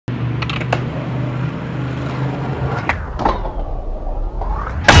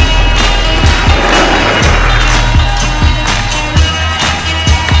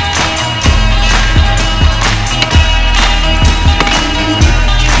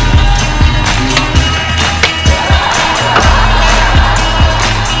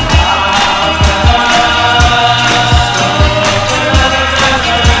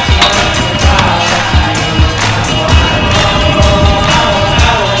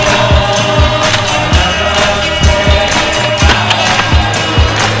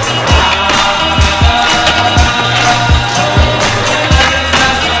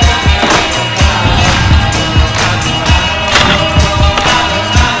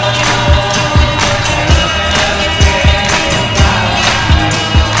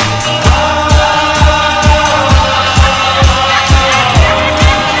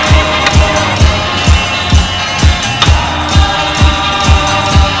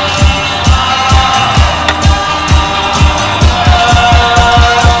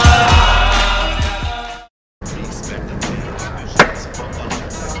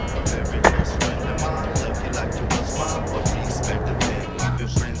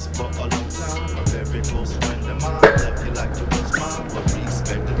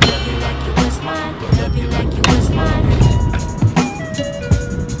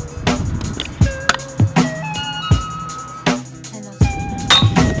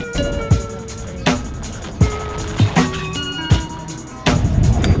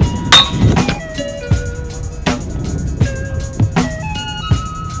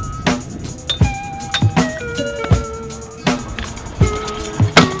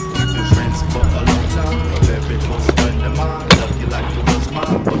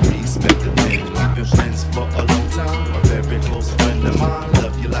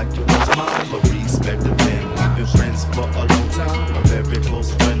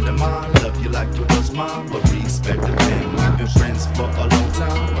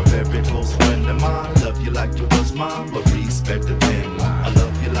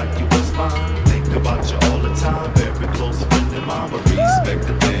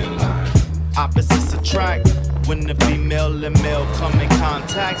female and male come in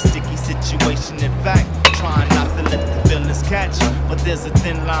contact. Sticky situation, in fact. Trying not to let the feelings catch. But there's a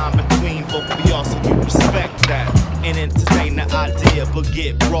thin line between both of y'all, so you respect that. And entertain the idea, but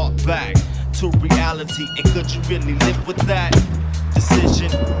get brought back to reality. And could you really live with that?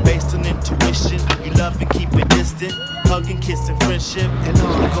 Decision based on intuition. You love and keep it distant. Hug and kiss and friendship. And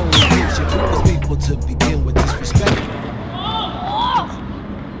ongoing kinship. Who was people to begin with disrespect?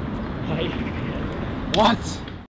 Hey. What?